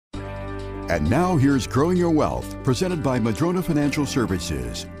And now here's Growing Your Wealth, presented by Madrona Financial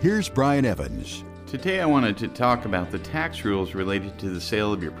Services. Here's Brian Evans. Today I wanted to talk about the tax rules related to the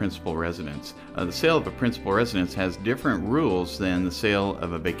sale of your principal residence. The sale of a principal residence has different rules than the sale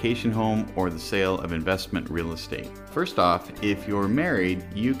of a vacation home or the sale of investment real estate. First off, if you're married,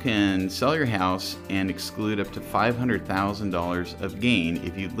 you can sell your house and exclude up to $500,000 of gain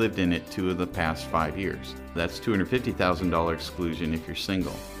if you've lived in it 2 of the past 5 years. That's $250,000 exclusion if you're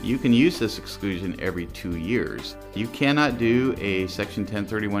single. You can use this exclusion every 2 years. You cannot do a Section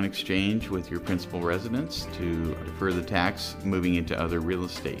 1031 exchange with your principal residence to defer the tax moving into other real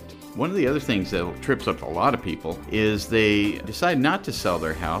estate. One of the other things that trips up a lot of people is they decide not to sell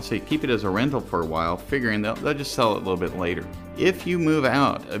their house. They keep it as a rental for a while, figuring they'll just sell it a little bit later. If you move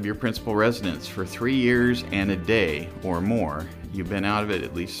out of your principal residence for 3 years and a day or more, you've been out of it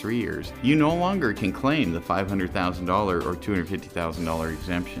at least 3 years, you no longer can claim the $500,000 or $250,000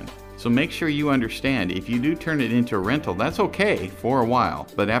 exemption. So make sure you understand, if you do turn it into a rental, that's okay for a while,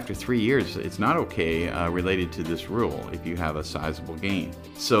 but after 3 years, it's not okay related to this rule if you have a sizable gain.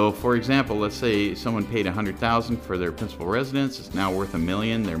 So for example, let's say someone paid $100,000 for their principal residence, it's now worth $1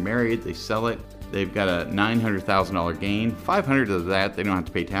 million, they're married, they sell it, they've got a $900,000 gain. $500,000 of that they don't have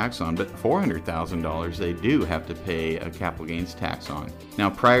to pay tax on, but $400,000 they do have to pay a capital gains tax on. Now,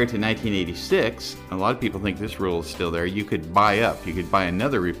 prior to 1986, a lot of people think this rule is still there. You could buy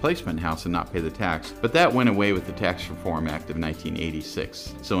another replacement house and not pay the tax, but that went away with the Tax Reform Act of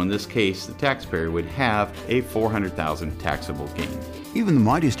 1986. So in this case, the taxpayer would have a $400,000 taxable gain. Even the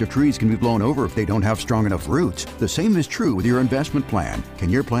mightiest of trees can be blown over if they don't have strong enough roots. The same is true with your investment plan. Can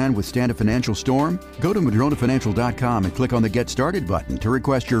your plan withstand a financial storm? Go to MadronaFinancial.com and click on the Get Started button to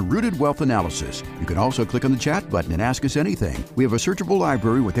request your Rooted Wealth Analysis. You can also click on the chat button and ask us anything. We have a searchable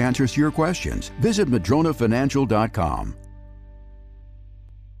library with answers to your questions. Visit MadronaFinancial.com.